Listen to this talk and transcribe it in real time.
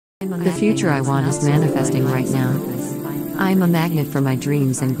The future I want is manifesting right now. I am a magnet for my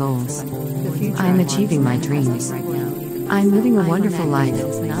dreams and goals. I am achieving my dreams. I am living a wonderful life.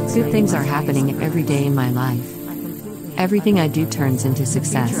 Good things are happening every day in my life. Everything I do turns into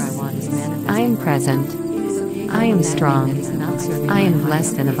success. I am present. I am strong. I am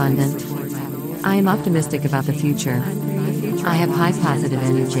blessed and abundant. I am optimistic about the future. I have high positive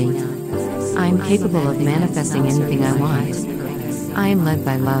energy. I am capable of manifesting anything I want. I am led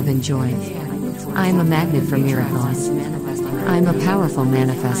by love and joy. I am a magnet for miracles. I am a powerful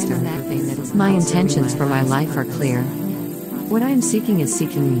manifester. My intentions for my life are clear. What I am seeking is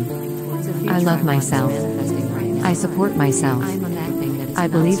seeking me. I love myself. I support myself. I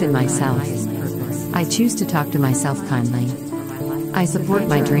believe in myself. I choose to talk to myself kindly. I support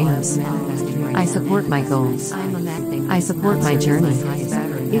my dreams. I support my goals. I support my journey.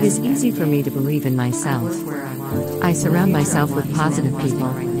 It is easy for me to believe in myself. I surround myself with positive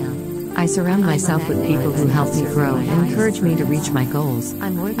people. I surround myself with people who help me grow and encourage me to reach my goals.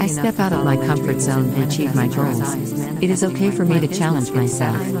 I step out of my comfort zone and achieve my goals. It is okay for me to challenge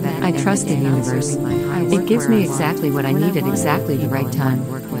myself. I trust the universe. It gives me exactly what I need at exactly the right time.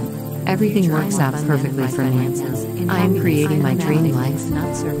 Everything works out perfectly for me. I am creating my dream life.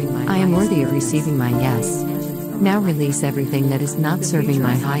 I am worthy of receiving my yes. Now release everything that is not serving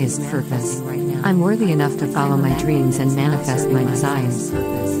my highest purpose. I'm worthy enough to follow my dreams and manifest my desires.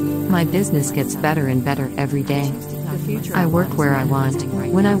 My business gets better and better every day. I work where I want,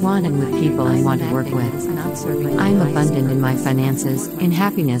 when I want, and with people I want to work with. I am abundant in my finances, in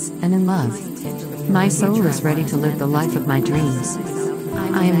happiness, and in love. My soul is ready to live the life of my dreams.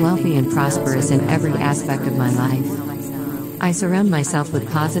 I am wealthy and prosperous in every aspect of my life. I surround myself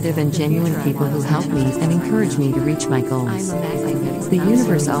with positive and genuine people who help me and encourage me to reach my goals. The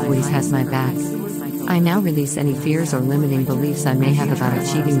universe always has my back. I now release any fears or limiting beliefs I may have about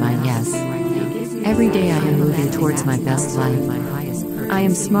achieving my yes. Every day I am moving towards my best life. I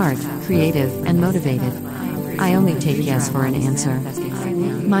am smart, creative, and motivated. I only take yes for an answer.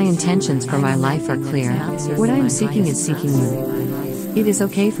 My intentions for my life are clear. What I am seeking is seeking you. It is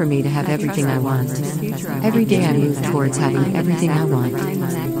okay for me to have everything I want. Every day I move towards having everything I want.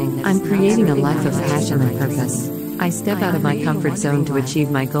 I'm creating a life of passion and purpose. I step out of my comfort zone to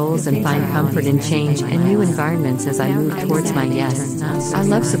achieve my goals and find comfort in change and new environments as I move towards my yes. I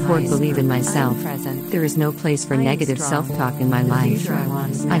love, support, believe in myself. There is no place for negative self-talk in my life.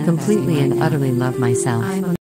 I completely and utterly love myself.